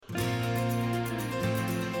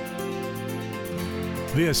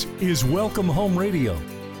This is Welcome Home Radio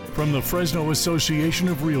from the Fresno Association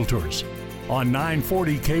of Realtors on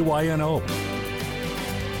 940 KYNO.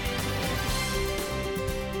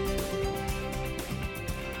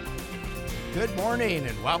 Good morning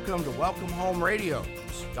and welcome to Welcome Home Radio.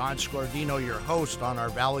 This is Don Scordino, your host on our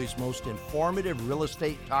Valley's most informative real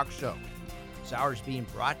estate talk show. This hour is being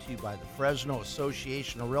brought to you by the Fresno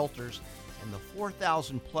Association of Realtors and the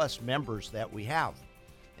 4,000 plus members that we have.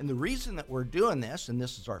 And the reason that we're doing this, and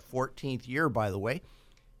this is our 14th year, by the way,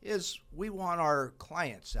 is we want our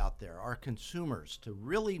clients out there, our consumers, to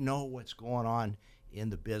really know what's going on in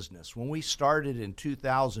the business. When we started in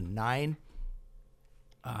 2009,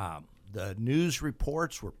 the news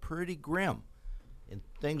reports were pretty grim, and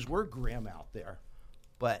things were grim out there.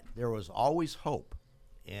 But there was always hope,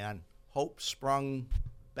 and hope sprung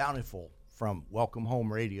bountiful from Welcome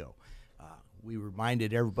Home Radio. We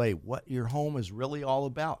reminded everybody what your home is really all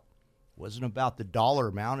about. It wasn't about the dollar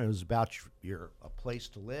amount. It was about a place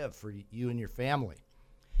to live for you and your family.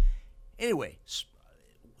 Anyway,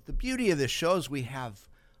 the beauty of this show is we have,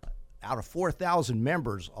 out of 4,000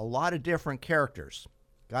 members, a lot of different characters.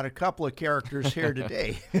 Got a couple of characters here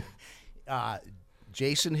today.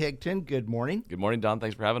 Jason Higton, good morning. Good morning, Don.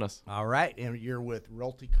 Thanks for having us. All right, and you're with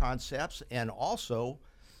Realty Concepts and also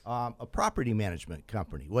a property management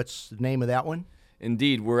company. What's the name of that one?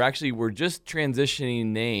 Indeed, we're just transitioning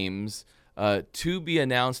names to be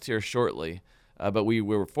announced here shortly. But we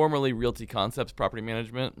were formerly Realty Concepts Property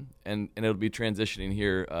Management, and it'll be transitioning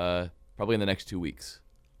here probably in the next 2 weeks.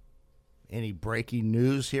 Any breaking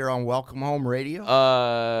news here on Welcome Home Radio?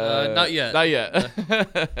 Not yet. Not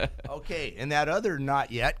yet. Okay, and that other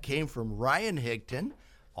not yet came from Ryan Higton,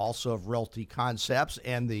 also of Realty Concepts,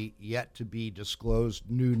 and the yet-to-be-disclosed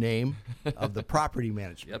new name of the property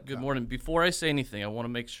management. Yep, good morning. Before I say anything, I want to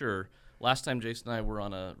make sure. Last time Jason and I were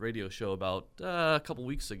on a radio show about a couple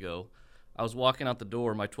weeks ago, I was walking out the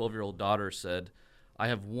door. My 12-year-old daughter said, I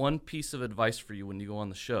have one piece of advice for you when you go on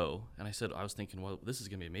the show. And I was thinking, well, this is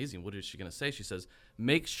going to be amazing. What is she going to say? She says,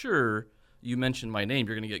 make sure you mention my name.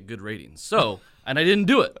 You're going to get good ratings. So, and I didn't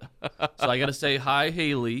do it. So I got to say hi,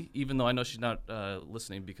 Haley, even though I know she's not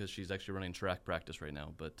listening because she's actually running track practice right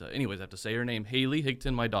now. But anyways, I have to say her name, Haley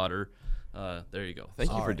Higton, my daughter. There you go.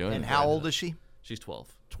 Thank you for doing it. And how old is she? She's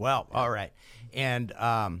 12. 12. All right. And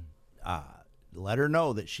let her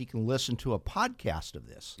know that she can listen to a podcast of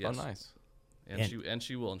this. Yes. Oh, nice. And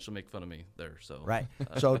she will, and she'll make fun of me there. So right.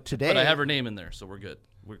 So today, but I have her name in there, so we're good.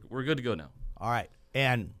 We're good to go now. All right.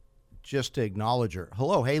 And just to acknowledge her,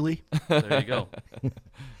 hello, Haley. There you go.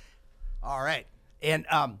 All right. And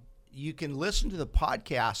you can listen to the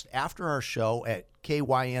podcast after our show at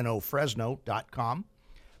kynofresno.com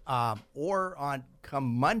or on come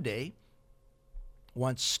Monday.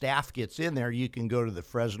 Once staff gets in there, you can go to the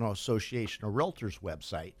Fresno Association of Realtors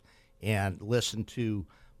website and listen to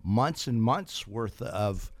months and months worth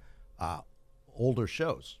of older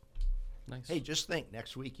shows. Nice. Hey, just think,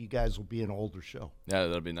 next week you guys will be an older show. Yeah,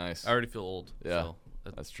 that'll be nice. I already feel old. Yeah, so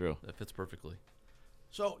that's true. That fits perfectly.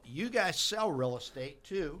 So you guys sell real estate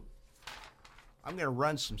too. I'm going to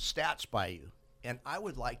run some stats by you, and I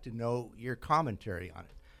would like to know your commentary on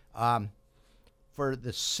it. For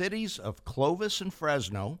the cities of Clovis and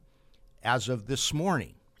Fresno, as of this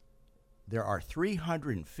morning, there are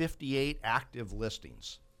 358 active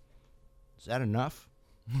listings. Is that enough?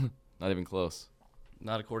 Not even close.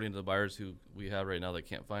 Not according to the buyers who we have right now that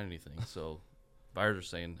can't find anything. So buyers are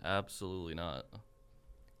saying absolutely not.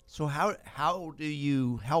 So how do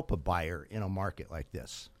you help a buyer in a market like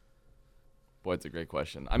this? Boy, it's a great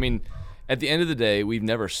question. I mean, at the end of the day, we've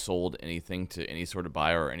never sold anything to any sort of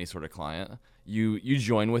buyer or any sort of client. You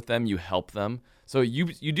join with them, you help them. So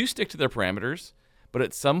you do stick to their parameters, but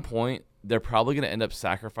at some point, they're probably going to end up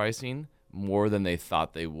sacrificing more than they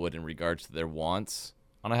thought they would in regards to their wants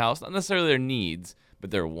on a house. Not necessarily their needs,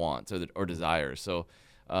 but their wants or desires. So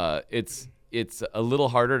it's a little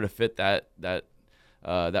harder to fit that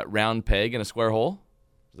round peg in a square hole.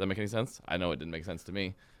 Does that make any sense? I know it didn't make sense to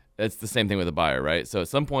me. It's the same thing with a buyer, right? So at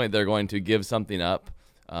some point, they're going to give something up,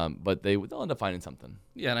 but they'll end up finding something.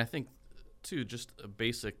 Yeah, and I think, too, just a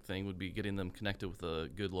basic thing would be getting them connected with a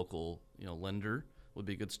good local lender would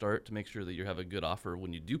be a good start to make sure that you have a good offer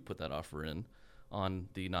when you do put that offer in on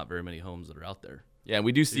the not very many homes that are out there. Yeah, and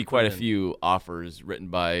we do see quite a few offers written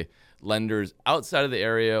by lenders outside of the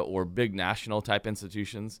area or big national type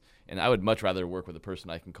institutions, and I would much rather work with a person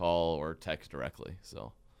I can call or text directly.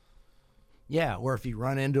 So, yeah, or if you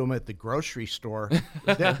run into them at the grocery store,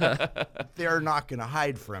 they're not going to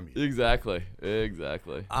hide from you. Exactly.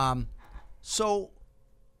 So,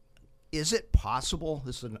 is it possible?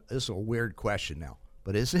 This is a weird question now.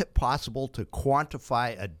 but is it possible to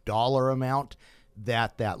quantify a dollar amount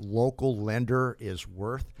that local lender is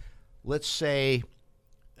worth? Let's say,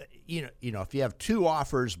 you know, if you have two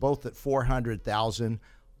offers, both at $400,000,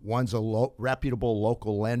 one's a reputable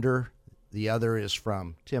local lender, the other is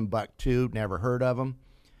from Timbuktu, never heard of them.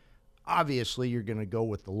 Obviously, you're going to go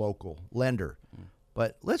with the local lender.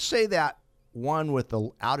 But let's say that one with the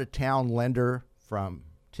out-of-town lender from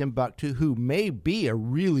Timbuktu, who may be a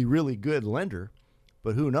really, really good lender,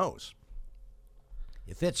 but who knows?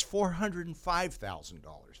 If it's $405,000,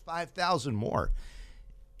 $5,000 more,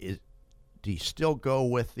 do you still go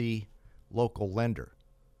with the local lender?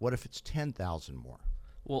 What if it's $10,000 more?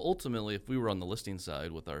 Well, ultimately, if we were on the listing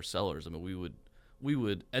side with our sellers, I mean, we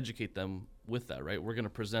would educate them with that, right? We're going to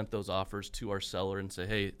present those offers to our seller and say,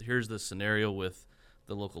 hey, here's the scenario with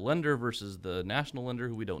the local lender versus the national lender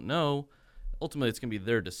who we don't know. Ultimately, it's going to be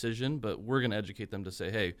their decision, but we're going to educate them to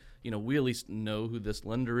say, hey, you know, we at least know who this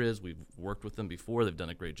lender is. We've worked with them before. They've done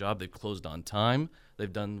a great job. They've closed on time.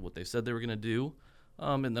 They've done what they said they were going to do.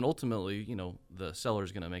 And then ultimately, you know, the seller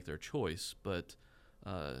is going to make their choice. But,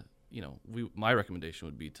 you know, my recommendation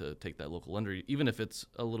would be to take that local lender, even if it's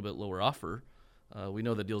a little bit lower offer. We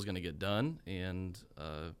know the deal's going to get done, and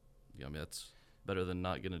you know, I mean, that's better than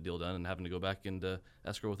not getting a deal done and having to go back into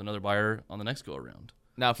escrow with another buyer on the next go around.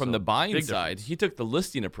 Now, from the buying big side, difference. he took the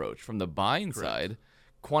listing approach. From the buying side,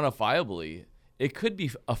 quantifiably, it could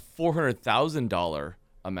be a $400,000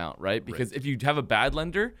 amount, right? Because if you have a bad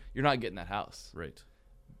lender, you're not getting that house. Right.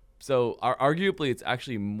 So arguably, it's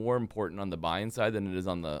actually more important on the buying side than it is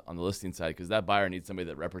on the listing side, because that buyer needs somebody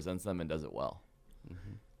that represents them and does it well.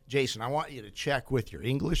 Jason, I want you to check with your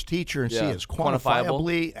English teacher and see Yeah. is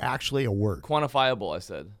quantifiably actually a word. Quantifiable, I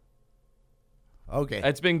said. Okay.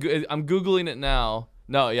 It's been. I'm Googling it now.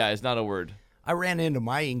 No, yeah, it's not a word. I ran into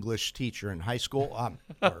my English teacher in high school,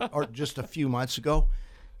 or just a few months ago.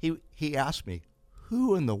 He asked me,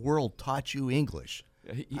 "Who in the world taught you English?"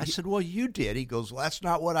 I said, "Well, you did." He goes, "Well, that's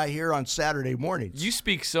not what I hear on Saturday mornings." You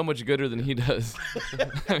speak so much gooder than he does.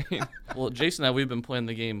 I mean, Well, Jason and I, we've been playing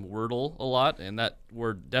the game Wordle a lot, and that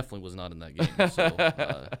word definitely was not in that game.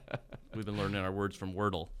 So we've been learning our words from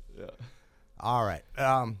Wordle. All right.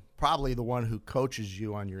 Probably the one who coaches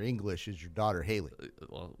you on your English is your daughter, Haley.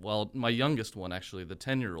 Well, my youngest one, actually, the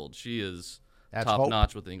 10-year-old, she is That's top Hope?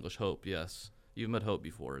 notch with the English. Hope, yes. You've met Hope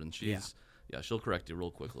before, and she's, yeah she'll correct you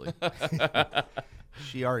real quickly.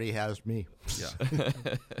 She already has me. Yeah.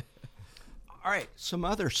 All right, some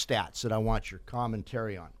other stats that I want your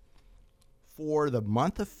commentary on. For the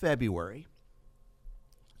month of February,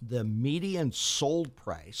 the median sold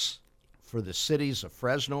price for the cities of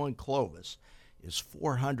Fresno and Clovis is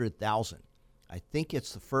 $400,000. I think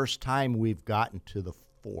it's the first time we've gotten to the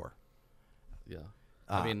 4. Yeah.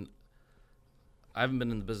 I mean, I haven't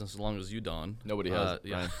been in the business as long as you, Don. nobody has.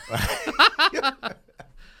 Yeah.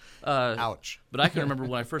 Ouch. But I can remember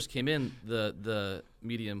when I first came in, the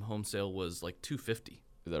medium home sale was like $250.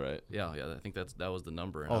 Is that right? Yeah, I think that was the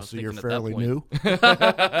number. And I Oh, was so you're thinking at that fairly point,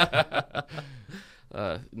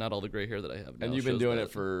 new? Not all the gray hair that I have now. And you've been shows doing that.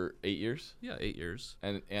 it for 8 years, Yeah, 8 years.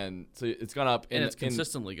 and so it's gone up. And it's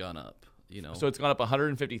consistently gone up, you know. So it's gone up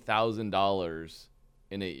 $150,000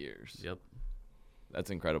 in 8 years. Yep,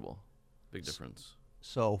 That's incredible. big difference.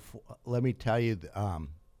 So let me tell you,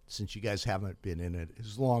 since you guys haven't been in it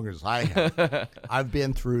as long as I have, I've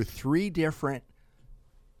been through 3 different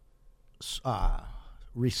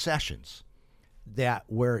recessions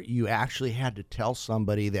where you actually had to tell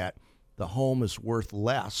somebody that the home is worth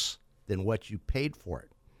less than what you paid for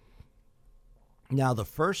it. Now, the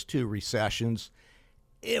first 2 recessions,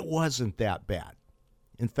 it wasn't that bad.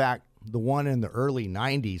 In fact, the one in the early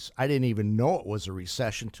 90s, I didn't even know it was a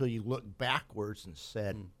recession until you looked backwards and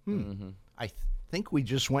said, I think we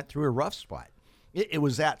just went through a rough spot. It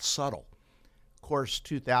was that subtle. Of course,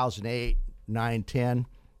 2008, 9, 10,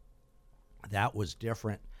 that was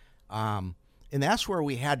different. And that's where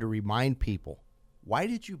we had to remind people, why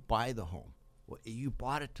did you buy the home? Well, you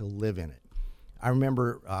bought it to live in it. I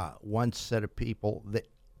remember one set of people that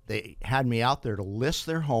they had me out there to list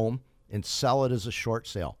their home and sell it as a short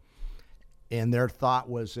sale. And their thought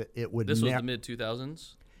was that it would This was the mid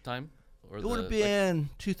 2000s time, or it would have been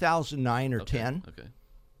 2009 or 10.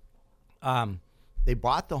 Okay. They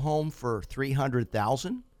bought the home for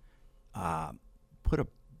 $300,000, put a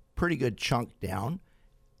pretty good chunk down,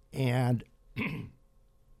 and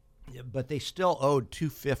but they still owed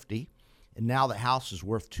 $250,000, and now the house is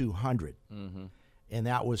worth $200,000, and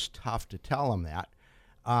that was tough to tell them that.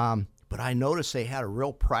 But I noticed they had a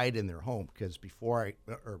real pride in their home because before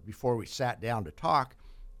we sat down to talk,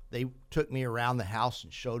 they took me around the house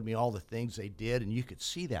and showed me all the things they did, and you could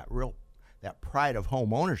see that that pride of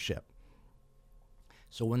home ownership.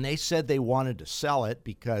 So when they said they wanted to sell it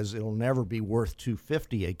because it'll never be worth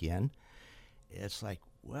 $250 again, it's like,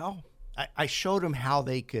 well, I showed them how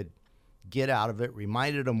they could get out of it,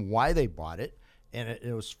 reminded them why they bought it, and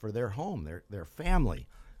it was for their home, their family.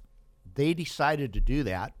 They decided to do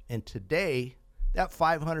that, and today that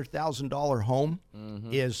 $500,000 home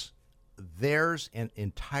is theirs and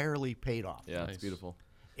entirely paid off. Yeah, Nice. it's beautiful.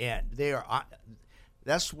 And they are.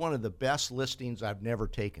 That's one of the best listings I've never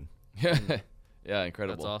taken. Yeah,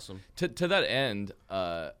 incredible. That's awesome. To that end,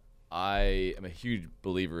 I am a huge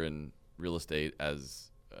believer in real estate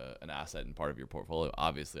as an asset and part of your portfolio.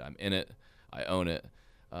 Obviously, I'm in it. I own it.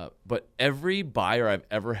 But every buyer I've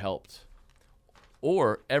ever helped,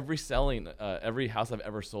 or every house I've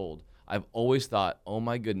ever sold, I've always thought, oh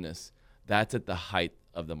my goodness, that's at the height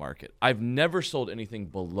of the market. I've never sold anything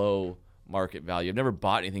below market value. I've never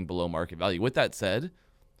bought anything below market value. With that said,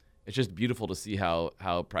 it's just beautiful to see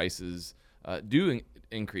how prices do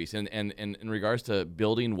increase. And in regards to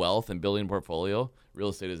building wealth and building a portfolio, real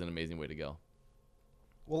estate is an amazing way to go.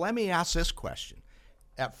 Well, let me ask this question: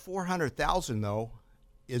 at $400,000, though,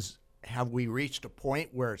 have we reached a point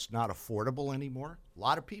where it's not affordable anymore? A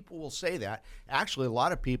lot of people will say that. Actually, a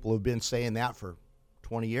lot of people have been saying that for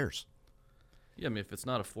 20 years. Yeah, I mean, if it's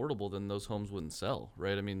not affordable, then those homes wouldn't sell,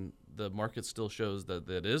 right? I mean, the market still shows that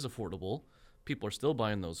it is affordable. People are still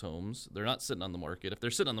buying those homes. They're not sitting on the market. If they're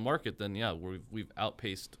sitting on the market, then yeah, we've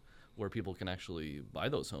outpaced where people can actually buy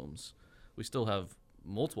those homes. We still have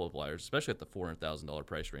multiple buyers, especially at the $400,000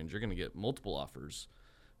 price range. You're going to get multiple offers,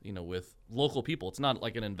 with local people. It's not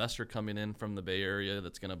like an investor coming in from the Bay Area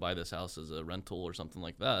that's going to buy this house as a rental or something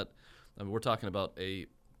like that. I mean, we're talking about a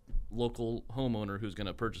local homeowner who's going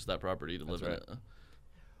to purchase that property to live in it.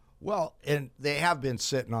 Well, and they have been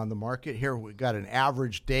sitting on the market. Here we've got an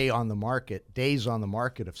average days on the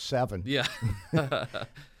market of 7. Yeah.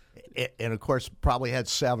 And of course, probably had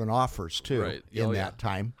 7 offers too Right. in that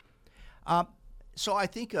time. So I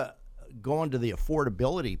think going to the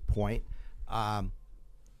affordability point,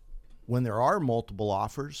 when there are multiple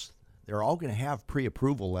offers, they're all going to have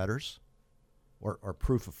pre-approval letters or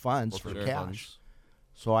proof of funds for sure. cash. Funds.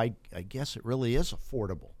 So I guess it really is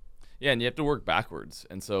affordable. Yeah, and you have to work backwards.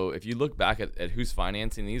 And so if you look back at who's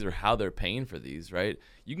financing these or how they're paying for these, right,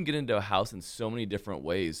 you can get into a house in so many different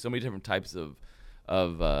ways, so many different types of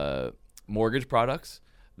mortgage products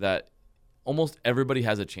that almost everybody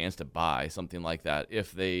has a chance to buy something like that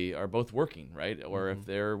if they are both working, right, or if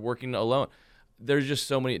they're working alone. There's just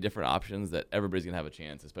so many different options that everybody's going to have a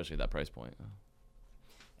chance, especially at that price point.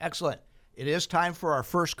 Excellent. It is time for our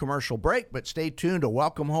first commercial break, but stay tuned to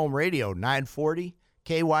Welcome Home Radio, 940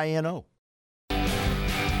 KYNO.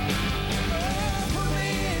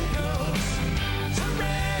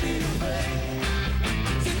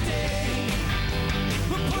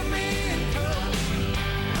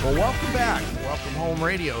 Well, welcome back. Welcome Home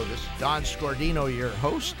Radio. This is Don Scordino, your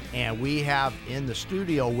host, and we have in the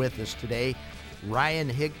studio with us today Ryan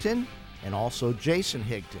Higton and also Jason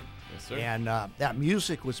Higton. Yes, sir. And that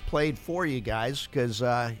music was played for you guys because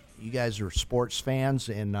you guys are sports fans.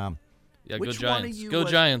 And Yeah, which go one of Giants. you Go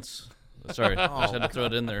was- Giants. Sorry, I just had to throw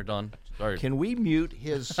it in there, Don. Sorry. Can we mute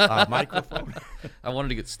his microphone? I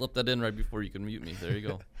wanted to slip that in right before you can mute me. There you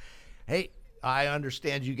go. Hey, I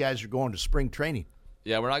understand you guys are going to spring training.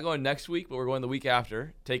 Yeah, we're not going next week, but we're going the week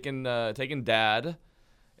after. Taking Dad,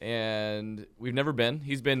 and we've never been.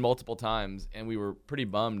 He's been multiple times, and we were pretty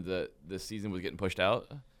bummed that this season was getting pushed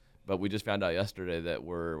out. But we just found out yesterday that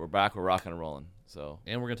we're back, we're rocking and rolling. So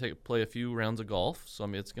And we're gonna play a few rounds of golf. So I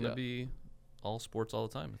mean, it's gonna Yeah. be all sports all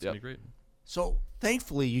the time. It's gonna be great. So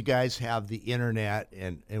thankfully, you guys have the internet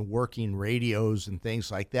and working radios and things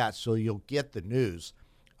like that, so you'll get the news.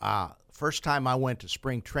 First time I went to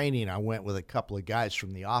spring training, I went with a couple of guys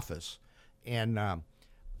from the office, and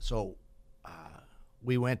so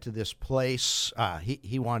we went to this place.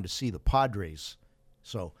 He wanted to see the Padres,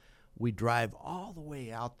 so we drive all the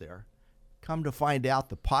way out there. Come to find out,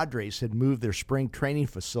 the Padres had moved their spring training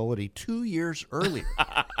facility 2 years earlier.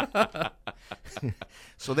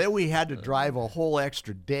 So then we had to drive a whole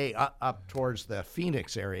extra day up towards the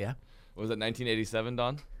Phoenix area. what was it, 1987,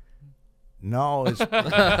 Don? No, it's, They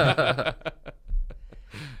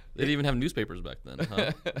didn't even have newspapers back then.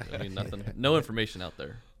 Huh? I mean, nothing. No information out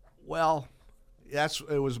there. well,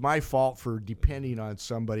 it was my fault for depending on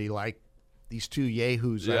somebody like these two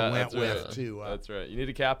yahoos I went that's with right. to. That's right. You need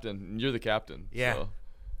a captain, and you're the captain. Yeah. So.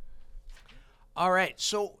 All right.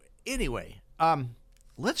 So anyway,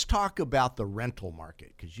 let's talk about the rental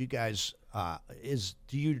market because you guys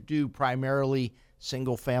do you do primarily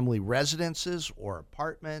single family residences or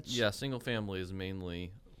apartments? Yeah, single family is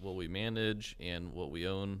mainly what we manage and what we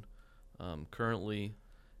own currently.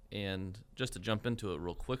 And just to jump into it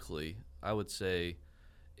real quickly, I would say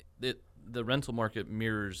that the rental market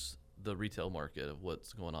mirrors the retail market of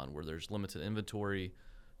what's going on, where there's limited inventory.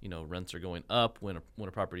 Rents are going up when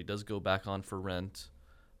a property does go back on for rent.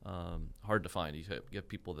 Hard to find. You get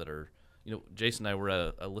people that are, Jason and I were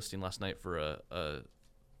at a listing last night for a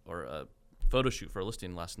photo shoot for a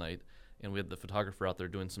listing last night, and we had the photographer out there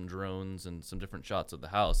doing some drones and some different shots of the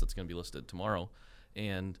house that's going to be listed tomorrow.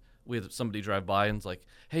 And we had somebody drive by and it's like,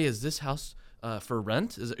 "Hey, is this house for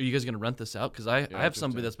rent? Are you guys going to rent this out? Because I have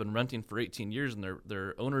somebody that's been renting for 18 years and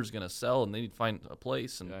their owner's going to sell and they need to find a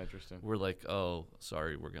place." And we're like, "Oh,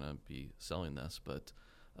 sorry, we're going to be selling this." But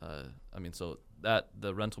so that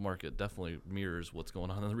the rental market definitely mirrors what's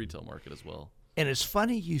going on in the retail market as well. And it's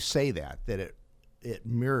funny you say that it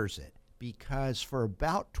mirrors it, because for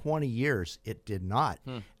about 20 years it did not.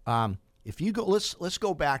 If you go, let's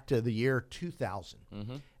go back to the year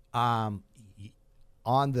 2000.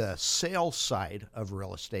 On the sales side of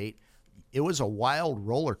real estate, it was a wild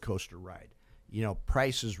roller coaster ride.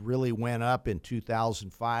 Prices really went up in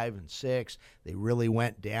 2005 and 6. They really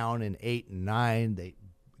went down in 8 and 9. They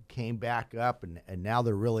came back up, and now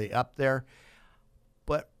they're really up there.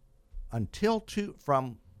 But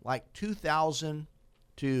from like 2000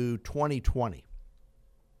 to 2020,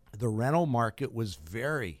 the rental market was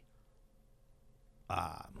very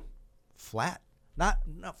flat.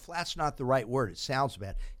 Flat's not the right word. It sounds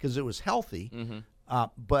bad because it was healthy,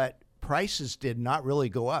 but prices did not really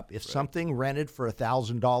go up. If something rented for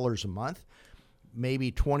 $1,000 a month,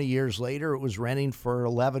 maybe 20 years later it was renting for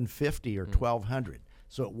 $1,150 or $1,200.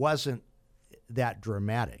 So it wasn't that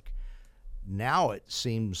dramatic. Now it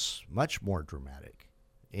seems much more dramatic.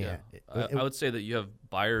 Yeah, I would say that you have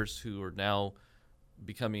buyers who are now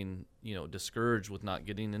becoming, discouraged with not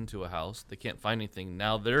getting into a house. They can't find anything.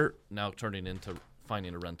 Now they're turning into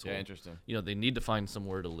finding a rental. Yeah, interesting. They need to find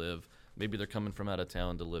somewhere to live. Maybe they're coming from out of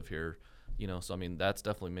town to live here. So that's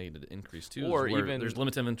definitely made an increase too. Or where even there's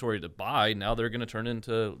limited inventory to buy. Now they're going to turn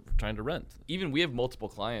into trying to rent. Even we have multiple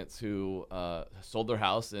clients who sold their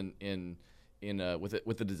house with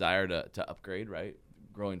the desire to upgrade, right?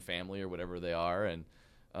 Growing family or whatever they are, and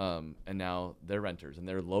now they're renters and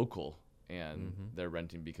they're local and they're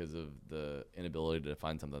renting because of the inability to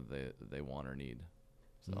find something that they want or need.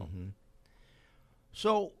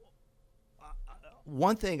 So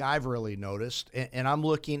one thing I've really noticed, and I'm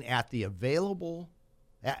looking at the available,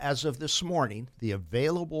 as of this morning, the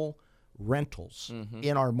available rentals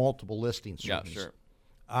in our multiple listing service. Yeah, sure.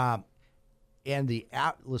 And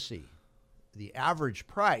let's see, the average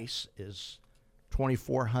price is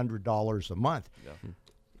 $2,400 a month. Yeah.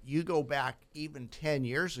 You go back even 10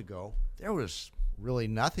 years ago, there was really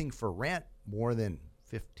nothing for rent more than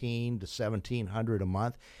 $1,500 to $1,700 a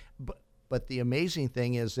month. But the amazing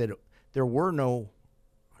thing is that there were no,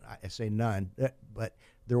 I say none, but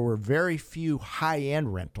there were very few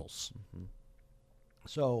high-end rentals.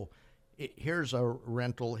 So here's a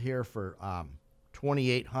rental here for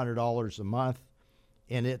 $2,800 a month,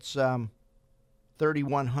 and it's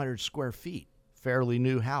 3,100 square feet, fairly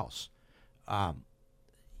new house.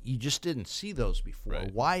 You just didn't see those before.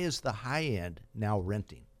 Right. Why is the high end now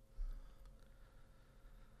renting?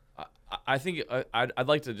 I think I'd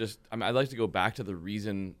like to go back to the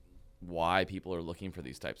reason why people are looking for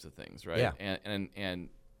these types of things, right? Yeah. And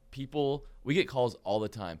people, we get calls all the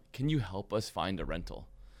time. Can you help us find a rental?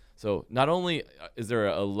 So not only is there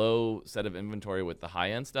a low set of inventory with the high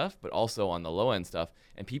end stuff, but also on the low end stuff,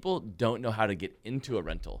 and people don't know how to get into a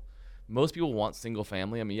rental. Most people want single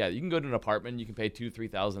family. I mean, yeah, you can go to an apartment, you can pay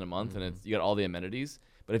 $2,000-3,000 a month, and you got all the amenities.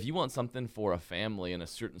 But if you want something for a family in a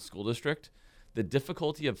certain school district, the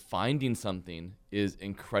difficulty of finding something is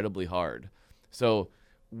incredibly hard. So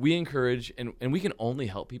we encourage, and we can only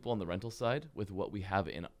help people on the rental side with what we have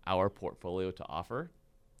in our portfolio to offer,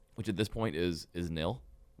 which at this point is nil.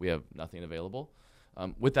 We have nothing available.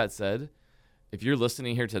 With that said, if you're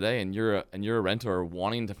listening here today and you're a renter or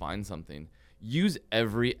wanting to find something, use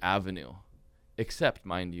every avenue, except,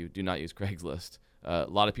 mind you, do not use Craigslist. A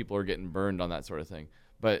lot of people are getting burned on that sort of thing.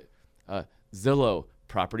 But Zillow,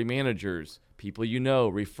 property managers, people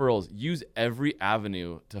referrals, use every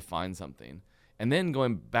avenue to find something. And then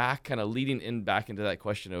going back, kind of leading in back into that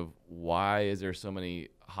question of why is there so many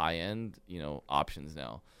high-end, options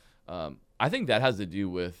now? I think that has to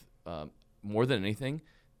do with, more than anything,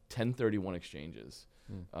 1031 exchanges.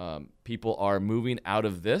 People are moving out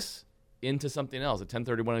of this into something else. A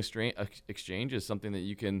 1031 exchange is something that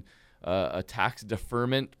you can, a tax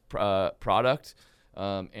deferment product,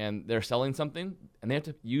 and they're selling something, and they have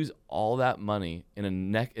to use all that money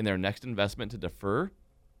in their next investment to defer.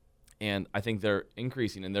 and I think they're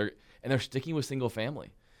increasing, and they're sticking with single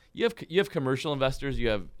family. You have commercial investors, you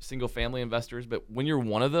have single family investors, but when you're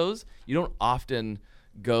one of those, you don't often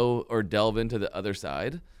go or delve into the other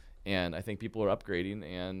side. And I think people are upgrading,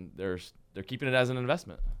 and they're keeping it as an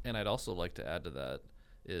investment. And I'd also like to add to that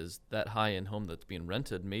is that high-end home that's being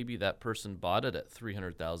rented, maybe that person bought it at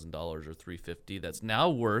 $300,000 or $350,000. That's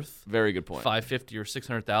now worth Very good point. $550,000 or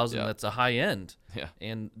 $600,000. Yeah. That's a high end. Yeah.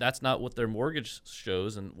 And that's not what their mortgage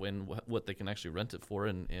shows, and what they can actually rent it for,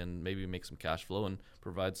 and maybe make some cash flow and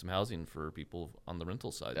provide some housing for people on the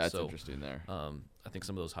rental side. That's so, interesting there. I think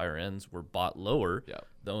some of those higher ends were bought lower. Yeah.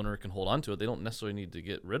 The owner can hold on to it. They don't necessarily need to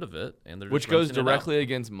get rid of it, and they're Which just goes renting it out. directly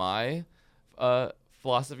against my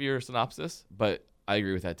philosophy or synopsis, but I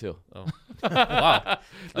agree with that too. Oh. Wow.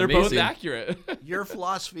 They're both Amazing. accurate. Your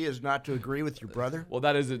philosophy is not to agree with your brother? Well,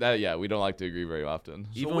 that is that. Yeah, we don't like to agree very often.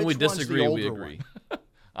 Even when we which one's the disagree, we older agree.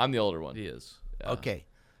 I'm the older one. He is. Okay.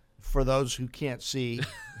 For those who can't see,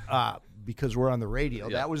 because we're on the radio,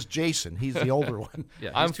 Yeah. that was Jason. He's the older one. Yeah,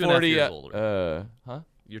 he's I'm 2.5 40. years older. Huh?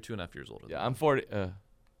 You're 2.5 years older. Yeah, I'm 40.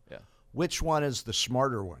 Which one is the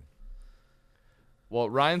smarter one? Well,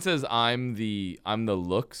 Ryan says I'm the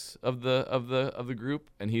looks of the group,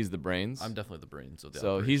 and he's the brains. I'm definitely the brains of the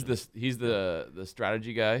so operation. he's the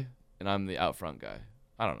strategy guy, and I'm the out front guy.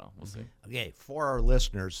 I don't know. We'll see. Okay, for our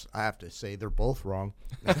listeners, I have to say they're both wrong.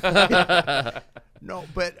 No,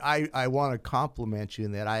 but I want to compliment you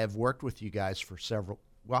in that I have worked with you guys for several,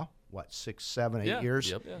 6, 7, 8 years.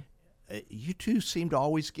 Yep. Yeah. You two seem to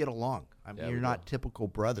always get along. I mean, Yeah, you're we not typical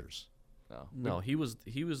brothers. No, he was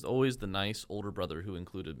always the nice older brother who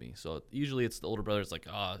included me. So usually it's the older brother. It's like,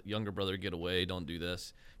 younger brother, get away, don't do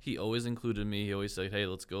this. He always included me. He always said, hey,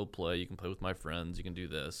 let's go play. You can play with my friends. You can do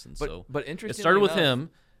this. And But it interestingly started with enough- him,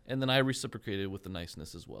 and then I reciprocated with the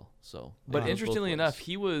niceness as well. So, But it goes interestingly both enough, ways.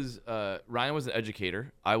 he was Ryan was an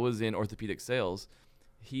educator. I was in orthopedic sales.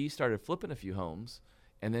 He started flipping a few homes,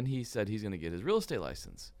 and then he said he's going to get his real estate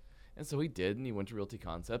license. And so he did, and he went to Realty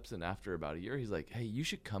Concepts. And after about a year, he's like, "Hey, you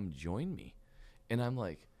should come join me." And I'm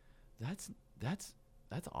like, "That's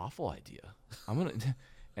awful idea." I'm gonna,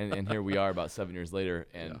 and here we are about 7 years later,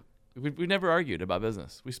 and we never argued about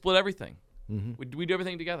business. We split everything. Mm-hmm. We do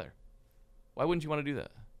everything together. Why wouldn't you want to do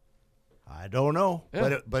that? I don't know,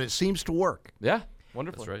 Yeah. but it seems to work. Yeah,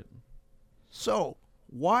 wonderful. That's right. So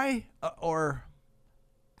why or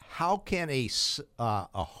how can a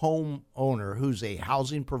home owner who's a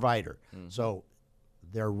housing provider, so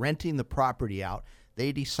they're renting the property out,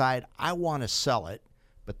 they decide, I want to sell it,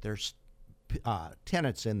 but there's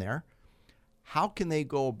tenants in there. How can they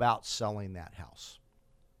go about selling that house?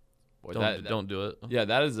 Boy, Don't do it. Yeah,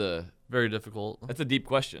 that is Very difficult. that's a deep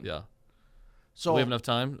question. Yeah. So Do we have enough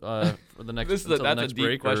time for the next, That's until the a next deep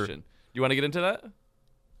break? Or- question. You want to get into that?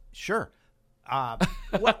 Sure.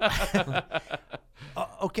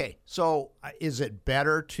 Okay, so is it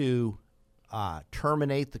better to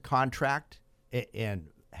terminate the contract and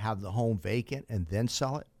have the home vacant and then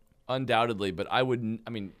sell it? Undoubtedly, but I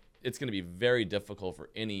mean, it's going to be very difficult for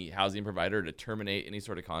any housing provider to terminate any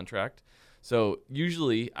sort of contract. So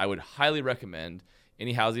usually I would highly recommend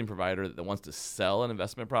any housing provider that wants to sell an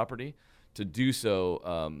investment property to do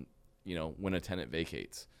so, when a tenant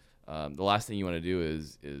vacates. The last thing you want to do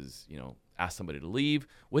is ask somebody to leave.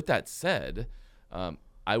 With that said,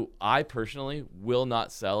 I personally will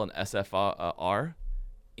not sell an SFR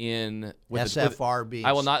SFR being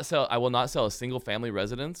I will not sell a single family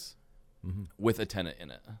residence with a tenant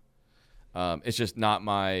in it. It's just not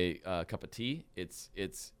my cup of tea.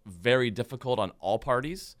 It's very difficult on all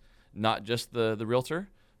parties, not just the realtor,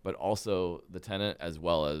 but also the tenant as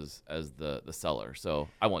well as the seller. So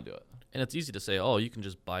I won't do it. And it's easy to say, oh, you can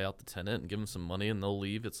just buy out the tenant and give them some money and they'll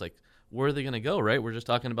leave. It's like, where are they going to go, right? We're just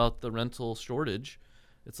talking about the rental shortage.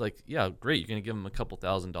 It's like, yeah, great. You're going to give them a couple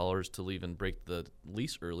 $1,000s to leave and break the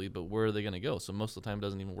lease early, but where are they going to go? So most of the time it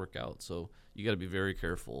doesn't even work out. So you got to be very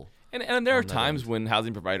careful. And there are on that times end. when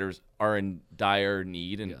housing providers are in dire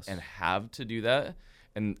need and Yes. have to do that.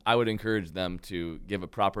 And I would encourage them to give a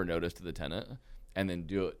proper notice to the tenant and then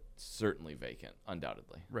do it certainly vacant,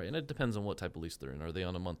 undoubtedly. Right, and it depends on what type of lease they're in. Are they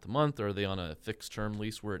on a month-to-month? Or are they on a fixed-term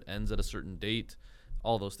lease where it ends at a certain date?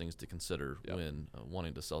 All those things to consider when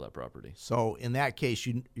wanting to sell that property. So in that case,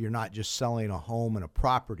 you're not just selling a home and a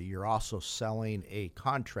property. You're also selling a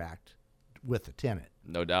contract with a tenant.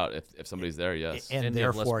 No doubt. If somebody's there, yes. And you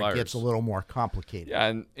have less therefore it gets a buyers. little more complicated.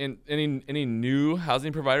 Yeah, and any new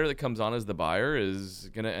housing provider that comes on as the buyer is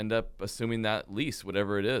going to end up assuming that lease,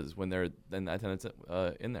 whatever it is, when that tenant's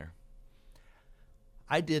in there.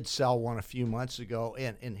 I did sell one a few months ago,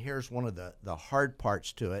 and here's one of the hard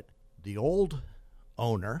parts to it. The old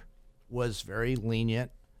owner was very lenient,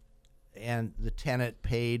 and the tenant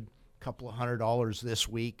paid a couple of $100 this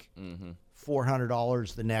week, Mm-hmm.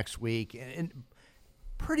 $400 the next week, and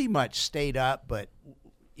pretty much stayed up. But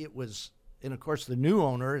it was, and of course, the new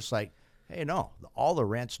owner is like, hey, no, all the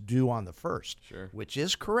rent's due on the 1st, Sure. which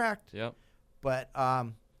is correct. Yep. But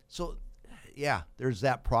so, yeah, there's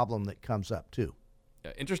that problem that comes up too.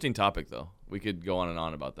 Yeah, interesting topic though. We could go on and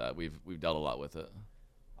on about that. We've dealt a lot with it.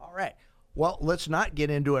 All right. Well, let's not get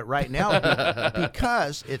into it right now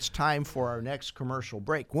because it's time for our next commercial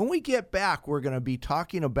break. When we get back, we're going to be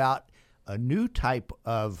talking about a new type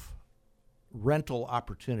of rental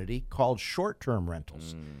opportunity called short-term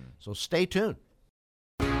rentals. So stay tuned.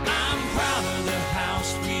 I'm proud of the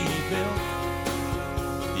house we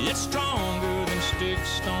built. It's stronger than sticks,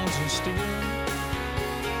 stones, and steel.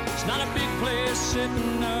 It's not a big place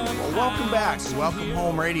sitting up. Well, welcome back to Welcome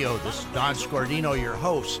Home Radio. This is Don Scordino, your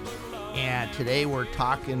host. And today we're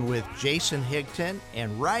talking with Jason Higton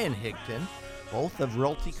and Ryan Higton, both of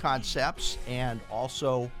Realty Concepts and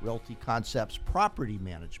also Realty Concepts Property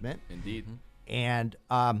Management. Indeed. And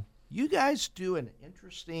you guys do an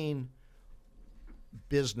interesting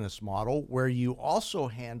business model where you also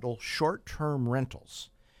handle short-term rentals.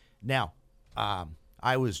 Now,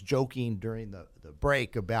 I was joking during the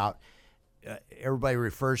break about everybody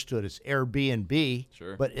refers to it as Airbnb,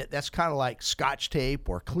 Sure. but that's kind of like Scotch tape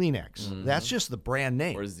or Kleenex. That's just the brand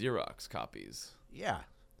name. Or Xerox copies. Yeah.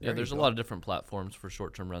 Yeah, there's a lot of different platforms for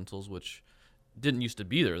short-term rentals, which didn't used to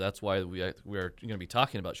be there. That's why we are going to be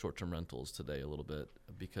talking about short-term rentals today a little bit,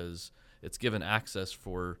 because it's given access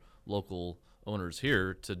for local owners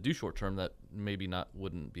here to do short-term that maybe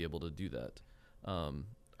wouldn't be able to do that.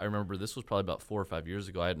 I remember this was probably about 4 or 5 years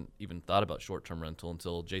ago. I hadn't even thought about short-term rental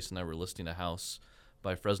until Jason and I were listing a house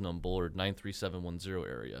by Fresno and Bullard,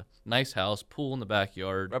 93710 area. Nice house, pool in the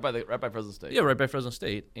backyard. Right by Fresno State. Yeah, right by Fresno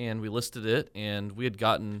State. And we listed it, and we had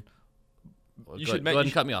gotten. You go should ahead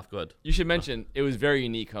and cut me off. Go ahead. You should mention it was a very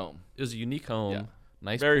unique home. It was a unique home, Yeah.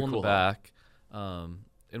 nice Very pool in cool the back,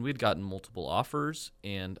 and we'd gotten multiple offers,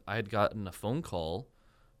 and I had gotten a phone call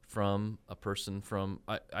from a person from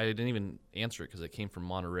I didn't even answer it because it came from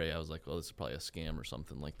Monterey. I was like, well, this is probably a scam or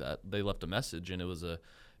something like that. They left a message, and it was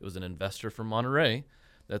an investor from Monterey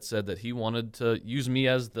that said that he wanted to use me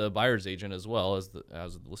as the buyer's agent as well as the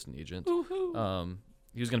listing agent.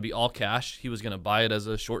 He was going to be all cash. He was going to buy it as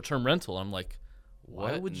a short-term rental. I'm like,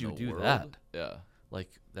 why What would in you the do world? that? Yeah. Like,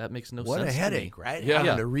 that makes no What sense a to me. headache, right? Yeah.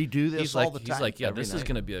 Having to redo this He's all like, the time. He's like, yeah, every this is night.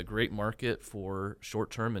 going to be a great market for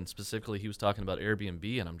short-term, and specifically he was talking about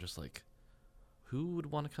Airbnb, and I'm just like, who would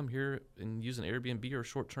want to come here and use an Airbnb or a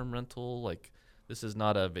short-term rental? Like, this is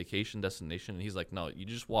not a vacation destination. And he's like, no, you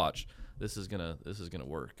just watch. This is gonna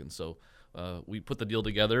work. And so we put the deal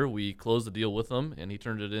together. We closed the deal with him, and he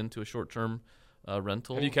turned it into a short-term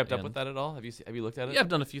rental. Have you kept up and- with that at all? Have you looked at it? Yeah, I've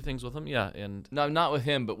done a few things with him. Yeah, and No, not with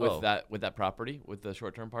him, but with Oh. that property, with the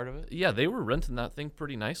short term part of it. yeah, they were renting that thing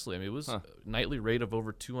pretty nicely. I mean, it was Huh. a nightly rate of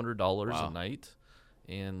over $200 Wow. a night,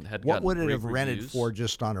 and had What gotten would it great have rented reviews. for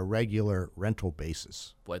just on a regular rental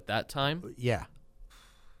basis? Well, at that time? Yeah.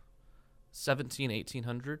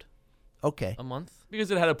 $1,800 Okay. a month.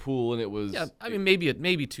 Because it had a pool and it was. Yeah, I mean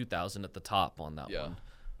maybe 2,000 at the top on that Yeah.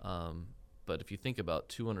 one. But if you think about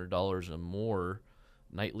 $200 or more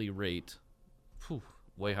nightly rate,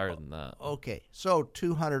 way higher than that. Okay. So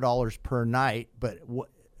 $200 per night, but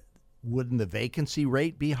wouldn't the vacancy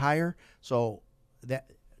rate be higher? So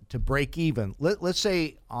that to break even, let's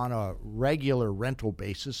say on a regular rental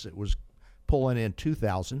basis, it was pulling in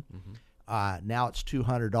 $2,000. Now it's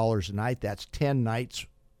 $200 a night. That's 10 nights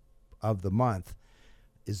of the month.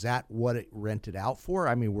 Is that what it rented out for?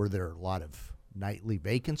 I mean, were there a lot of nightly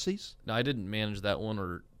vacancies? Now I didn't manage that one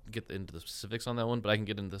or get into the specifics on that one, but I can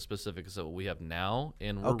get into the specifics of what we have now,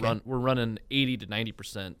 and Okay. we're running 80 to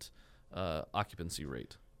 90% occupancy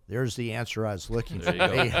rate. There's the answer I was looking for.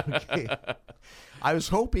 There you Okay. I was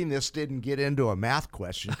hoping this didn't get into a math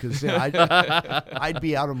question because then I'd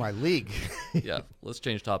be out of my league. Yeah, let's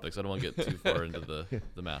change topics. I don't want to get too far into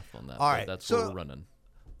the math on that. All but right, that's so- what we're running.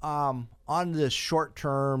 On this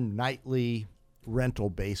short-term nightly rental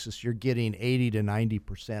basis, you're getting 80 to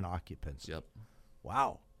 90% occupancy. Yep.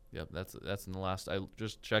 Wow. Yep, that's in the last. I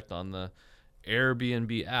just checked on the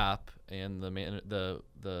Airbnb app, and the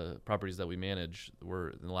properties that we manage were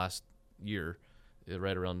in the last year,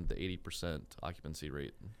 right around the 80% occupancy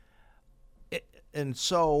rate. And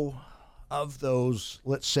so, of those,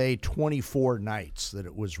 let's say 24 nights that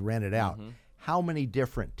it was rented out, how many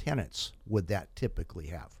different tenants would that typically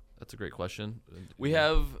have? That's a great question. We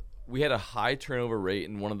had a high turnover rate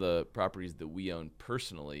in one of the properties that we own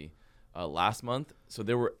personally last month. So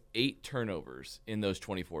there were 8 turnovers in those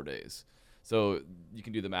 24 days. So you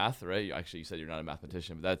can do the math, right? Actually, you said you're not a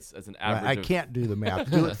mathematician, but that's an Right, average. I can't do the math.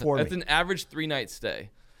 Do it for That's me. an average 3-night stay,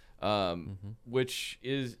 which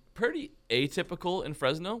is pretty atypical in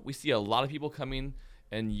Fresno. We see a lot of people coming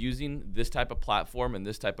and using this type of platform and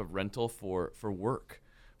this type of rental for work,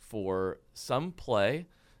 for some play,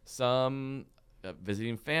 some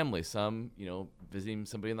visiting family, some visiting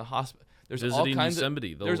somebody in the hospital. There's Visiting all kinds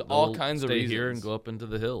Yosemite. of They'll- there's all they'll kinds of stay reasons. here and go up into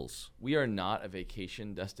the hills. We are not a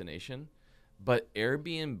vacation destination, but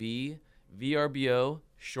Airbnb, VRBO,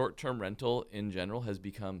 short-term rental in general has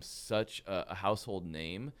become such a household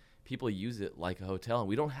name. People use it like a hotel, and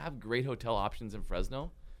we don't have great hotel options in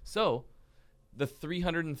Fresno. So the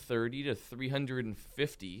 330 to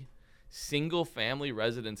 350 single-family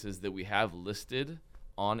residences that we have listed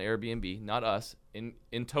on Airbnb, not us, in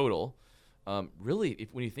total, really,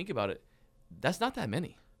 when you think about it, that's not that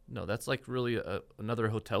many. No, that's like really another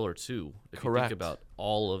hotel or two. If you Correct. think about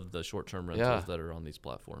all of the short-term rentals that are on these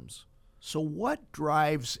platforms. So what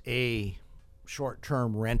drives a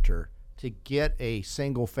short-term renter to get a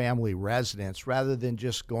single-family residence rather than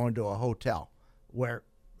just going to a hotel? Where,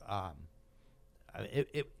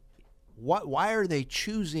 why are they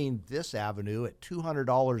choosing this avenue at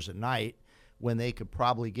 $200 a night when they could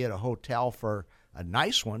probably get a hotel for a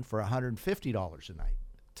nice one for $150 a night?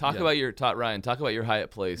 Talk about your Ryan. Talk about your Hyatt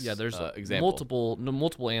Place. Yeah, there's example.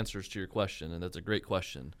 multiple answers to your question, and that's a great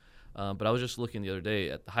question. But I was just looking the other day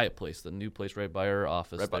at the Hyatt Place, the new place right by our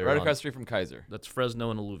office. right across the street from Kaiser. That's Fresno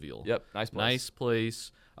and Alluvial. Yep, nice place. Nice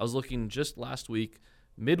place. I was looking just last week,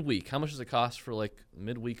 midweek. How much does it cost for like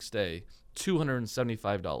midweek stay?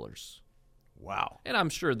 $275. Wow. And I'm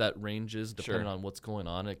sure that ranges depending Sure. on what's going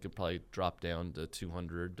on. It could probably drop down to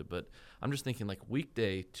 200, but I'm just thinking like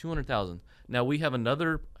weekday, 200,000. Now we have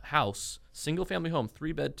another house, single family home,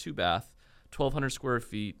 3-bed, 2-bath, 1,200 square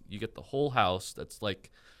feet. You get the whole house. That's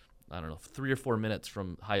like, I don't know, 3 or 4 minutes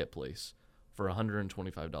from Hyatt Place for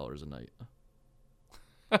 $125 a night.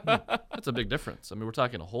 That's a big difference. I mean, we're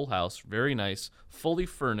talking a whole house, very nice, fully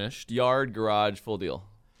furnished Yard, garage, full deal.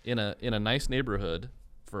 in a nice neighborhood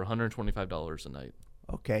for $125 a night.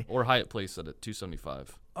 Okay. Or Hyatt Place at $275.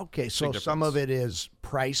 Okay, so Big some of difference. it is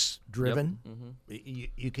price driven.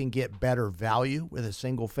 You can get better value with a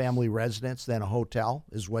single family residence than a hotel,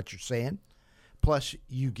 is what you're saying. Plus,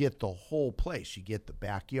 you get the whole place. You get the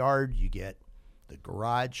backyard, you get the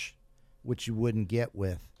garage, which you wouldn't get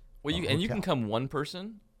with. Well, a you hotel. can come one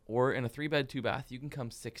person, or in a 3-bed, 2-bath, you can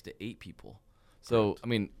come 6 to 8 people. So I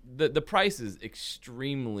mean, the price is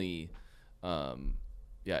extremely,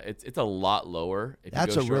 it's a lot lower. If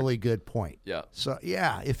That's you a go short. really good point. Yeah. So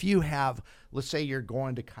yeah, if you have, let's say you're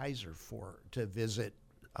going to Kaiser to visit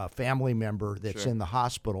a family member that's Sure. in the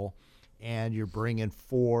hospital, and you're bringing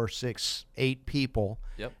 4, 6, 8 people.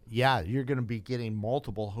 Yep. Yeah, you're going to be getting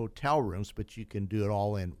multiple hotel rooms, but you can do it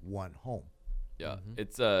all in one home. Yeah,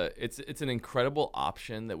 it's an incredible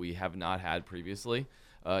option that we have not had previously.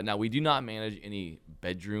 Now we do not manage any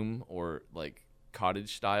bedroom or like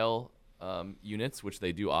cottage style units, which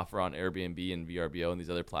they do offer on Airbnb and VRBO and these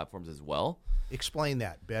other platforms as well. Explain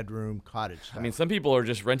that bedroom cottage style. I mean, some people are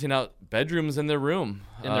just renting out bedrooms in their room,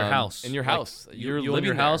 In their house. In your Like, house, you living own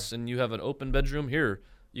your there. house and you have an open bedroom here.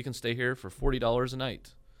 You can stay here for $40 a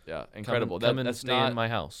night. Yeah, incredible. Come and that's stay not in my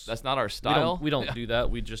house. That's not our style. We don't Yeah. do that.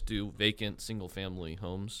 We just do vacant single-family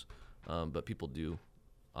homes, but people do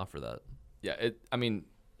offer that. Yeah, I mean,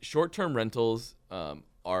 short-term rentals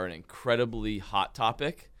are an incredibly hot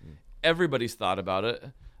topic. Everybody's thought about it,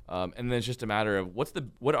 and then it's just a matter of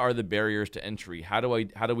what are the barriers to entry? How do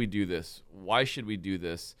we do this? Why should we do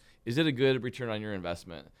this? Is it a good return on your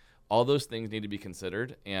investment? All those things need to be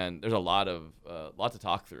considered, and there's a lot to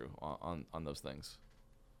talk through on those things.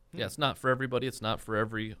 Yeah, it's not for everybody. It's not for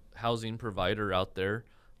every housing provider out there,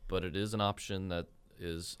 but it is an option that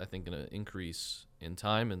is, I think, going to increase in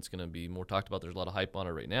time, and it's going to be more talked about. There's a lot of hype on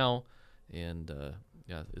it right now, and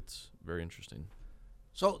it's very interesting.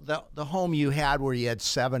 So the home you had where you had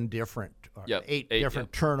 7 different, or Yep, 8 8, different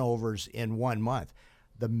yep. turnovers in 1 month,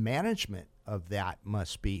 the management of that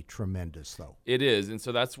must be tremendous, though. It is, and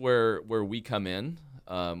so that's where we come in.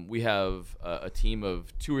 We have a team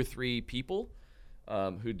of 2 or 3 people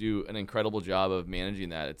who do an incredible job of managing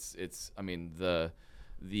that. It's I mean the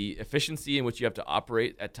efficiency in which you have to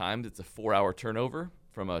operate at times. It's a 4-hour turnover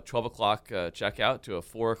from a 12 o'clock checkout to a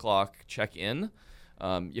 4 o'clock check-in.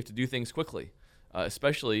 You have to do things quickly,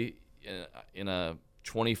 especially in a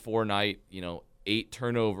 24-night 8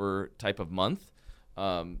 turnover type of month.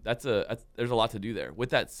 There's a lot to do there.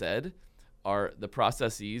 With that said, the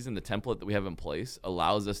processes and the template that we have in place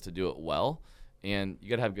allows us to do it well, and you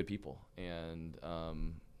got to have good people. And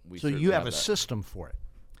So you have a system for it.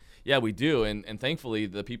 Yeah, we do, and thankfully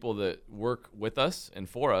the people that work with us and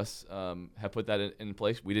for us have put that in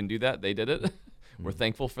place. We didn't do that; they did it. We're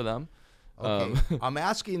thankful for them. Okay, I'm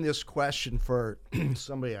asking this question for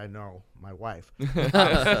somebody I know, my wife.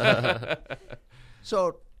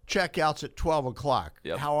 So checkouts at 12 o'clock.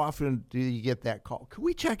 Yep. How often do you get that call? Can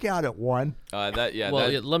we check out at 1? Well,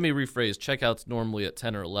 let me rephrase. Checkout's normally at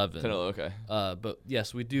 10 or 11. 10 or 11, okay. But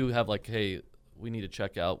yes, we do have like, hey, we need to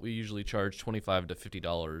check out. We usually charge $25 to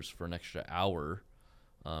 $50 for an extra hour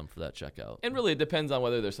for that checkout. And really, it depends on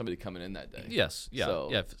whether there's somebody coming in that day. Yes, yeah, So-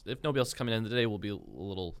 yeah. If nobody else is coming in today, we'll give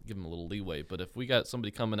them a little leeway. But if we got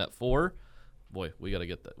somebody coming at 4, boy, we got to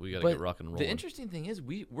get that. We got to But get rock and roll. the interesting thing is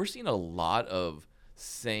we're seeing a lot of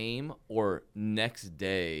same or next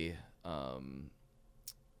day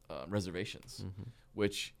reservations,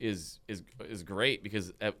 which is great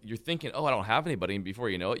because you're thinking, oh, I don't have anybody, and before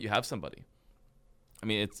you know it, you have somebody. I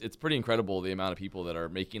mean, it's pretty incredible the amount of people that are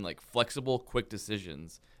making like flexible, quick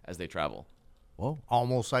decisions as they travel. Well,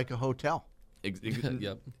 almost like a hotel.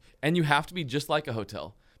 Yep. And you have to be just like a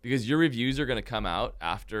hotel because your reviews are going to come out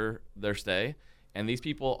after their stay, and these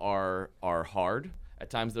people are hard. At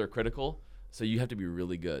times they're critical, so you have to be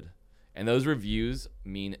really good. And those reviews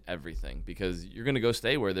mean everything because you're going to go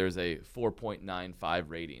stay where there's a 4.95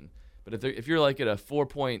 rating. But if you're like at a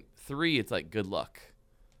 4.3, it's like good luck.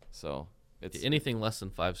 So it's anything less than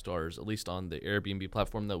 5 stars, at least on the Airbnb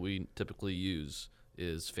platform that we typically use,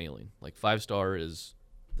 is failing. Like 5-star is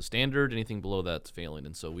the standard. Anything below that's failing,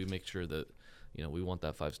 and so we make sure that we want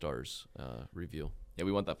that 5 stars review. Yeah,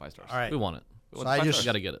 we want that 5 stars. All right. We want it. So I just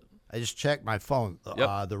got to get it. I just checked my phone.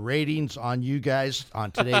 Yep. The ratings on you guys on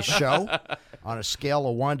today's show, on a scale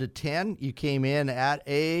of 1 to 10, you came in at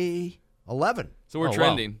a 11. So we're Oh, wow.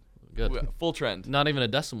 trending. Good. Full trend. Not even a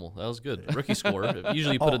decimal. That was good. Rookie score.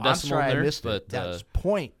 Usually you put a I'm decimal sorry, in there, I missed but it. That's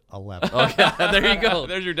 .11. okay, there you go.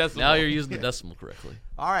 There's your decimal. Now you're using the decimal correctly.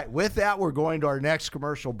 All right, with that, we're going to our next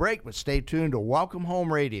commercial break, but stay tuned to Welcome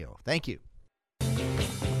Home Radio. Thank you.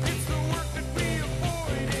 It's the work that we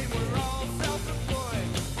avoid, and we're all self-employed.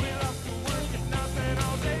 We love to work at nothing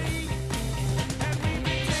all day, and we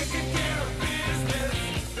be taking care of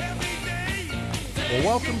business every day. Well,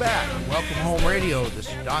 welcome back. Welcome Home Radio. This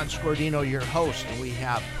is Don Scordino, your host, and we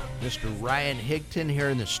have Mr. Ryan Higton here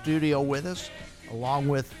in the studio with us, along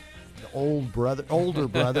with the older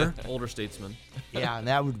brother. Older statesman. Yeah, and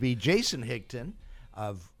that would be Jason Higton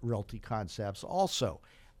of Realty Concepts also.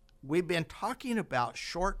 We've been talking about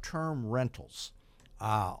short-term rentals,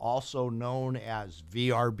 also known as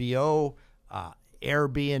VRBO,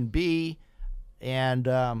 Airbnb,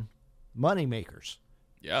 and money makers.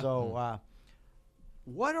 Yeah. So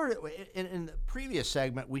what are in the previous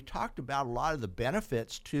segment, we talked about a lot of the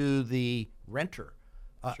benefits to the renter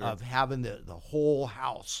of having the whole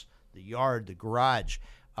house, the yard, the garage,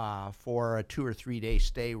 for a 2 or 3 day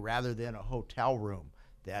stay rather than a hotel room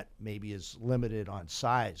that maybe is limited on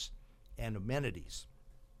size and amenities.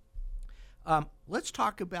 Let's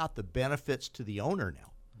talk about the benefits to the owner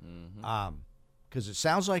now, because it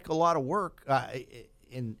sounds like a lot of work.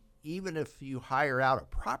 And even if you hire out a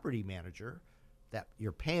property manager, that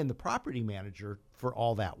you're paying the property manager for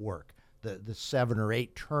all that work, the 7 or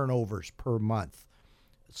 8 turnovers per month.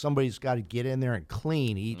 Somebody's got to get in there and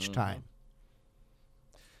clean each time.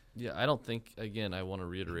 Yeah, I don't think, again, I want to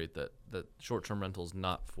reiterate that short-term rental is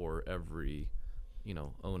not for every,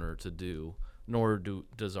 owner to do, nor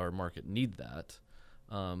does our market need that.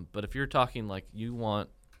 But if you're talking like you want,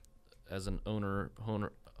 as an owner,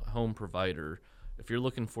 home provider, if you're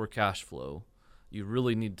looking for cash flow, you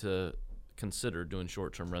really need to consider doing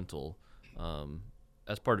short-term rental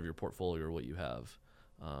as part of your portfolio or what you have.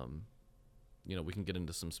 We can get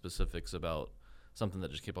into some specifics about something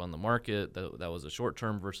that just came on the market that was a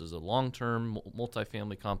short-term versus a long-term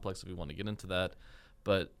multifamily complex if we want to get into that.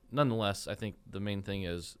 But nonetheless, I think the main thing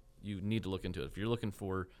is you need to look into it. If you're looking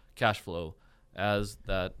for cash flow as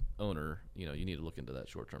that owner, you need to look into that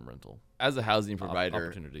short-term rental As a housing provider,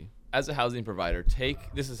 opportunity. As a housing provider,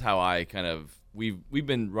 this is how I kind of we've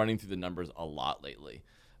been running through the numbers a lot lately.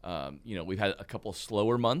 We've had a couple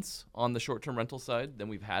slower months on the short-term rental side than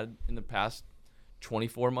we've had in the past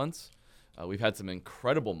 24 months. We've had some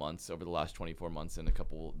incredible months over the last 24 months in a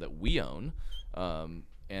couple that we own,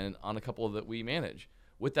 and on a couple that we manage.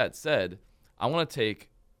 With that said, I want to take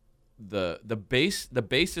the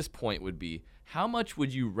basis point would be, how much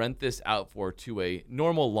would you rent this out for to a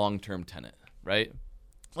normal long-term tenant, right?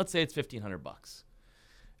 Let's say it's $1,500.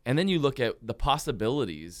 And then you look at the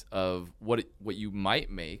possibilities of what you might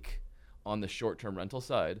make on the short-term rental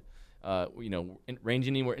side,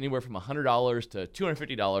 ranging anywhere from $100 to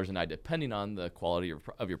 $250 a night, depending on the quality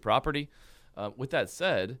of your property. With that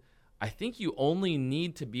said, I think you only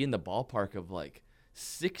need to be in the ballpark of like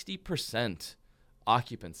 60%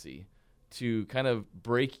 occupancy to kind of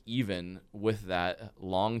break even with that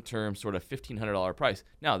long-term sort of $1,500 price.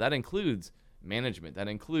 Now, that includes management, that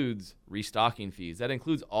includes restocking fees, that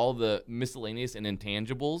includes all the miscellaneous and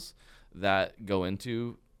intangibles that go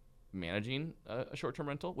into managing a short-term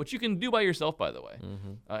rental, which you can do by yourself, by the way,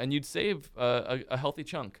 and you'd save a healthy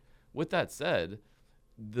chunk. With that said,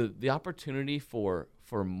 the opportunity for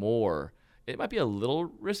more, it might be a little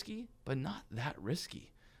risky, but not that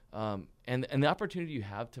risky. And the opportunity you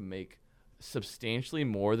have to make substantially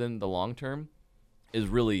more than the long term is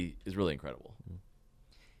really incredible.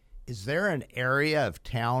 Is there an area of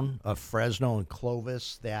town of Fresno and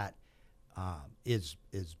Clovis that is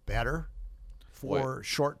better for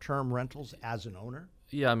short-term rentals as an owner?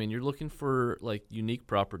 Yeah, I mean, you're looking for like unique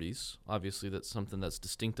properties. Obviously, that's something that's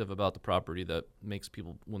distinctive about the property that makes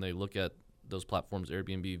people, when they look at those platforms,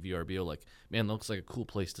 Airbnb, VRBO, like, man, that looks like a cool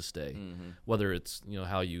place to stay. Whether it's, you know,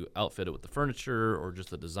 how you outfit it with the furniture or just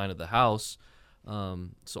the design of the house.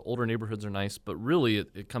 So older neighborhoods are nice, but really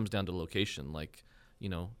it comes down to location. Like, you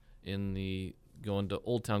know, going to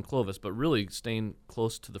Old Town Clovis, but really staying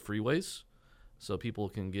close to the freeways so people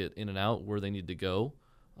can get in and out where they need to go.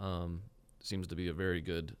 Seems to be a very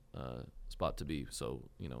good spot to be. So,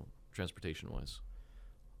 you know, transportation-wise.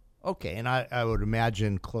 Okay, and I would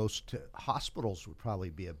imagine close to hospitals would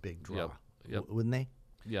probably be a big draw, Yep. Wouldn't they?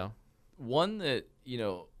 Yeah. One that, you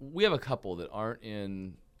know, we have a couple that aren't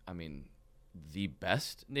in, I mean, the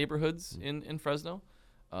best neighborhoods in Fresno,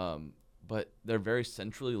 but they're very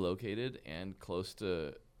centrally located and close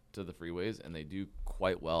to the freeways, and they do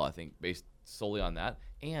quite well, I think, based solely on that,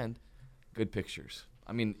 and good pictures.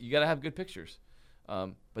 I mean, you got to have good pictures,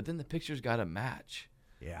 but then the pictures got to match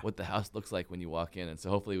what the house looks like when you walk in, and so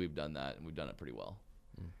hopefully we've done that, and we've done it pretty well.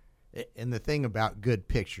 And the thing about good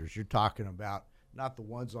pictures, you're talking about not the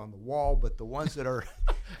ones on the wall, but the ones that are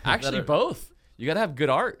actually both. You got to have good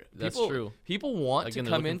art. That's People, true. People want Again, to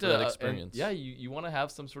they're come looking into for that experience. you want to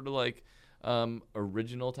have some sort of like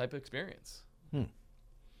original type of experience.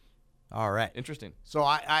 all right. Interesting. So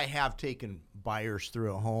I have taken buyers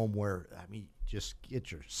through a home where, I mean, just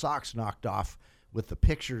get your socks knocked off with the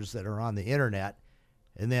pictures that are on the internet.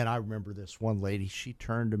 And then I remember this one lady, she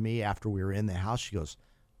turned to me after we were in the house. She goes,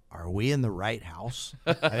 "Are we in the right house?"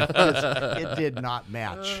 It did not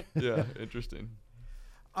match. Yeah, interesting.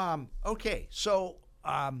 Okay, so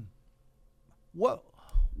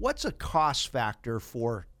what's a cost factor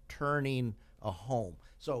for turning a home?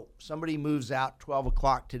 So somebody moves out 12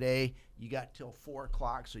 o'clock today. You got till 4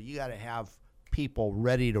 o'clock, so you got to have people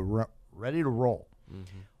ready to roll.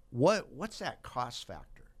 What's that cost factor?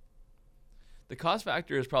 The cost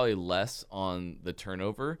factor is probably less on the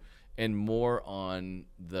turnover and more on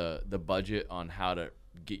the budget on how to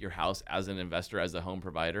get your house as an investor, as a home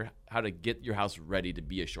provider, how to get your house ready to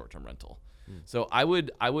be a short-term rental. So I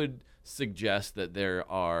would suggest that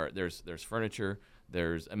there's furniture,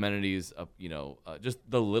 there's amenities, just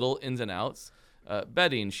the little ins and outs,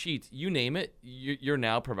 bedding, sheets, you name it. You're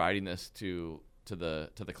now providing this to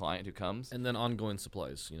the client who comes, And then ongoing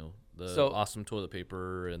supplies, you know, the So- awesome toilet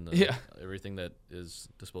paper and everything that is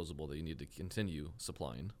disposable that you need to continue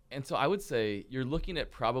supplying. And so I would say you're looking at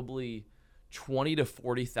probably $20,000 to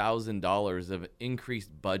 $40,000 of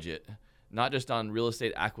increased budget, not just on real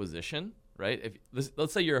estate acquisition, right?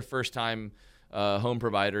 Let's say you're a first-time home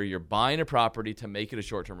provider, you're buying a property to make it a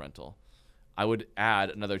short-term rental. I would add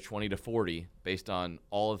another 20 to 40 based on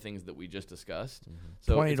all the things that we just discussed.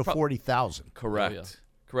 So 20 it's to 40,000. Correct. Oh, yeah.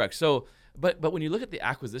 Correct. So, but when you look at the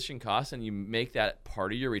acquisition cost and you make that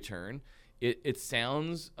part of your return, it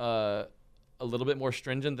sounds a little bit more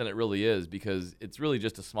stringent than it really is, because it's really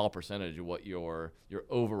just a small percentage of what your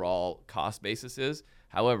overall cost basis is.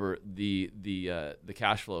 However, the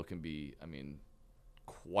cash flow can be, I mean,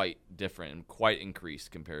 quite different and quite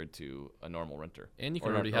increased compared to a normal renter. And you or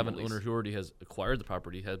can already have an normal lease. owner who already has acquired the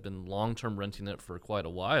property, has been long-term renting it for quite a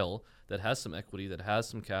while, that has some equity, that has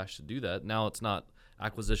some cash to do that. Now it's not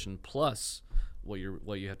acquisition plus what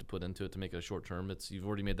you have to put into it to make it a short-term. It's you've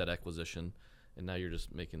already made that acquisition, and now you're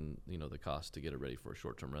just making the cost to get it ready for a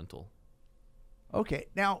short-term rental. Okay,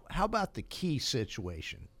 now how about the key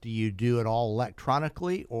situation? Do you do it all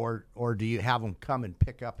electronically, or do you have them come and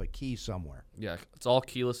pick up a key somewhere? Yeah, it's all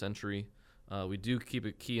keyless entry. We do keep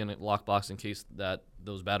a key in a lockbox in case that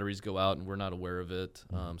those batteries go out and we're not aware of it.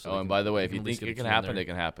 And by the way, if you at least think get it a can key in happen, there. it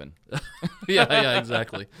can happen. yeah,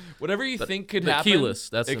 exactly. Whatever you think could but happen, keyless,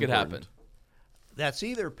 that's it could important. happen. That's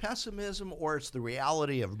either pessimism or it's the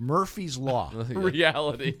reality of Murphy's Law.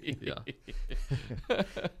 Reality. Yeah.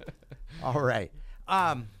 All right.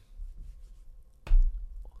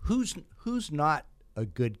 who's not a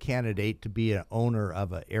good candidate to be an owner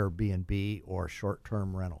of an Airbnb or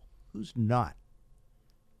short-term rental? Who's not?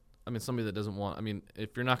 I mean, somebody that doesn't want. I mean,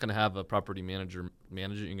 if you're not going to have a property manager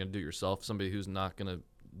manage it, you're going to do it yourself. Somebody who's not going to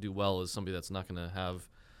do well is somebody that's not going to have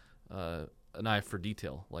an eye for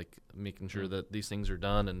detail, like making sure that these things are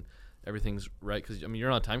done and everything's right. Because I mean,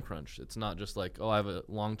 you're on a time crunch. It's not just like, oh, I have a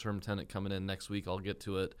long-term tenant coming in next week, I'll get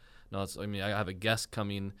to it. No, I mean, I have a guest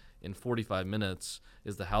coming in 45 minutes.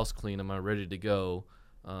 Is the house clean? Am I ready to go?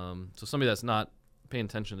 So somebody that's not paying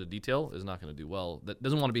attention to detail is not going to do well. That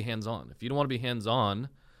doesn't want to be hands-on. If you don't want to be hands-on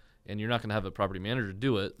and you're not going to have a property manager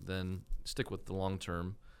do it, then stick with the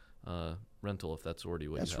long-term rental if that's already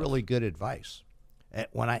what you have. That's really good advice.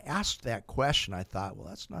 When I asked that question, I thought, well,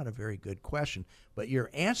 that's not a very good question. But your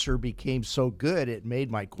answer became so good, it made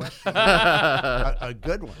my question a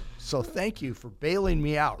good one. So thank you for bailing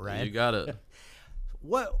me out, Ryan. You got it.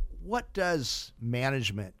 What does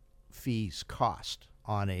management fees cost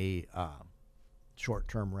on a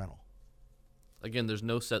short-term rental? Again, there's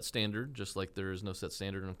no set standard, just like there is no set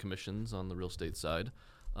standard on commissions on the real estate side.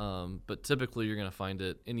 But typically you're going to find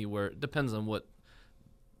it anywhere. It depends on what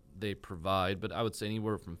they provide, but I would say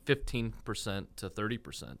anywhere from 15% to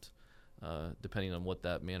 30%, depending on what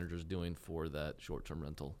that manager is doing for that short-term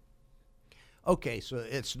rental. Okay, so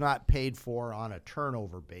it's not paid for on a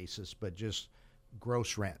turnover basis, but just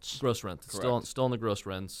gross rents. Gross rents. Still on the gross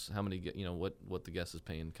rents. How many what the guest is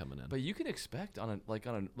paying coming in. But you could expect on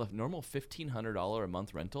a normal $1,500 a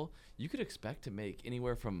month rental, you could expect to make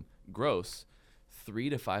anywhere from gross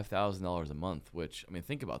 $3,000 to $5,000 a month. Which, I mean,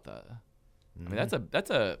 think about that. I mean, that's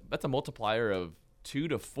a multiplier of 2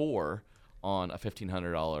 to 4 on a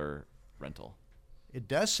 $1,500 rental. It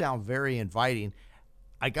does sound very inviting.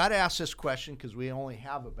 I got to ask this question because we only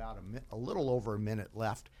have about a little over a minute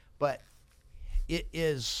left. But it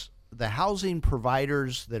is the housing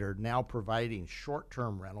providers that are now providing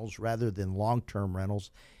short-term rentals rather than long-term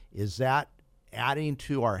rentals. Is that adding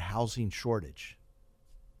to our housing shortage?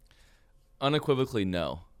 Unequivocally,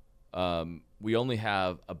 no. We only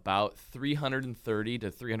have about 330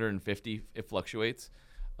 to 350, it fluctuates,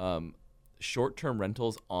 short-term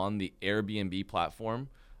rentals on the Airbnb platform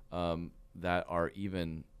that are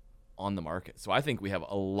even on the market. So I think we have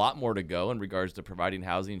a lot more to go in regards to providing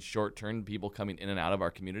housing short-term, people coming in and out of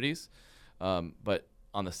our communities. But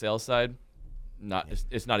on the sales side,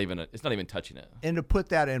 it's not even touching it. And to put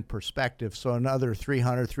that in perspective, so another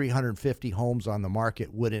 350 homes on the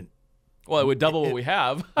market wouldn't. Well, it would double what we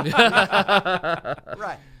have.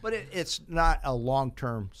 Right. But it's not a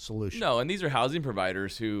long-term solution. No, and these are housing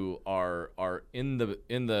providers who are in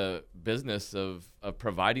the business of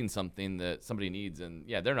providing something that somebody needs, and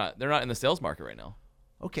yeah, they're not in the sales market right now.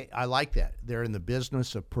 Okay, I like that. They're in the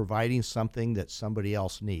business of providing something that somebody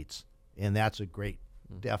else needs, and that's a great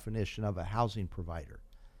definition of a housing provider.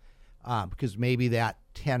 Because maybe that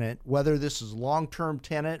tenant, whether this is long-term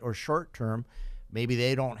tenant or short-term, maybe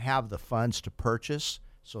they don't have the funds to purchase,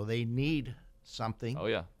 so they need something. Oh,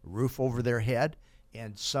 yeah. A roof over their head,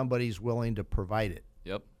 and somebody's willing to provide it.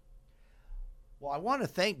 Yep. Well, I want to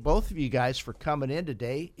thank both of you guys for coming in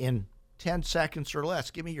today in 10 seconds or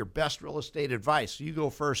less. Give me your best real estate advice. You go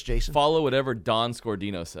first, Jason. Follow whatever Don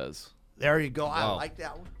Scordino says. There you go. I Wow. like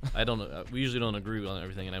that one. I don't know. We usually don't agree on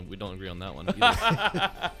everything, and we don't agree on that one either.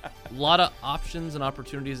 A lot of options and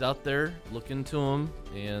opportunities out there. Look into them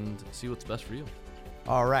and see what's best for you.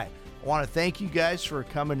 All right. I want to thank you guys for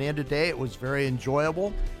coming in today. It was very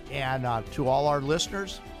enjoyable. And to all our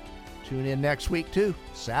listeners, tune in next week, too.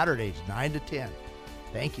 Saturdays, 9 to 10.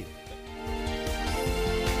 Thank you.